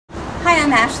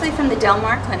I'm Ashley from the Del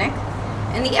Mar Clinic,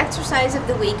 and the exercise of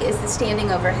the week is the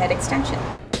standing overhead extension.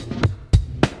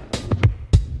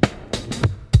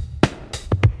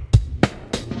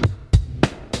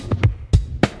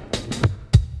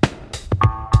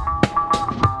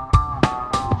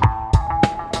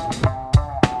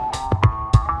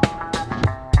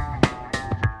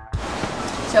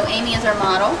 So Amy is our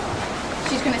model.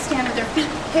 She's going to stand with her feet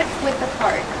hip width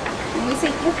apart. When we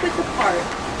say hip width apart,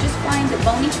 just find the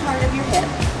bony part of your hip,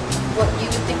 what you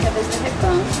would think of as the hip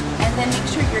bone, and then make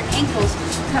sure your ankles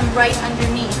come right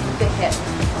underneath the hip.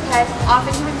 Okay?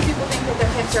 Oftentimes people think that their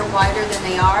hips are wider than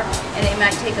they are, and they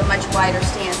might take a much wider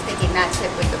stance thinking that's hip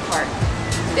width apart.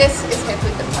 This is hip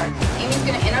width apart. Amy's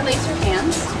going to interlace her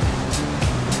hands,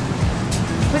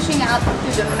 pushing out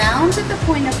through the mounds at the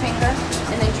pointer finger,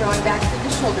 and then drawing back through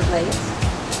the shoulder blades.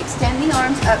 Extend the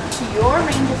arms up to your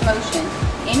range of motion.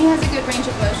 Amy has a good range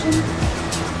of motion,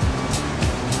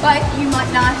 but you might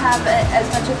not have as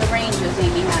much of a range as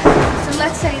Amy has. So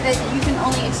let's say that you can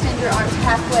only extend your arms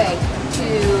halfway to,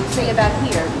 say, about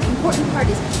here. The important part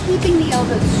is keeping the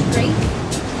elbows straight,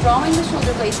 drawing the shoulder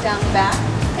blades down the back,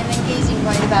 and then gazing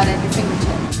right about at your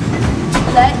fingertips.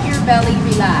 Let your belly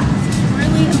relax. It's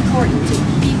really important to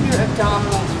keep your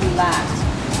abdominals relaxed.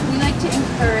 We like to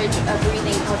encourage a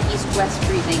breathing called east-west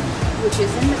breathing, which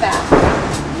is in the back,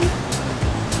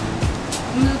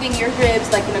 moving your ribs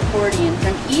like an accordion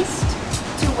from east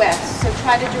to west. So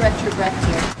try to direct your breath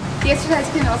here. The exercise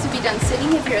can also be done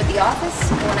sitting if you're at the office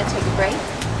and want to take a break.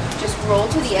 Just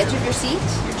roll to the edge of your seat,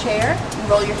 your chair, and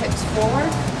roll your hips forward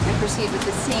and proceed with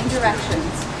the same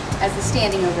directions as the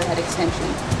standing overhead extension.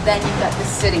 Then you've got the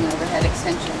sitting overhead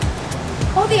extension.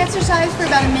 Hold the exercise for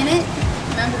about a minute.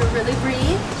 Remember to really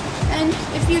breathe. And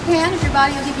if you can, if your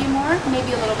body will give you more,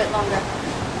 maybe a little bit longer.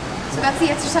 So that's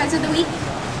the exercise of the week.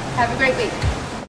 Have a great week.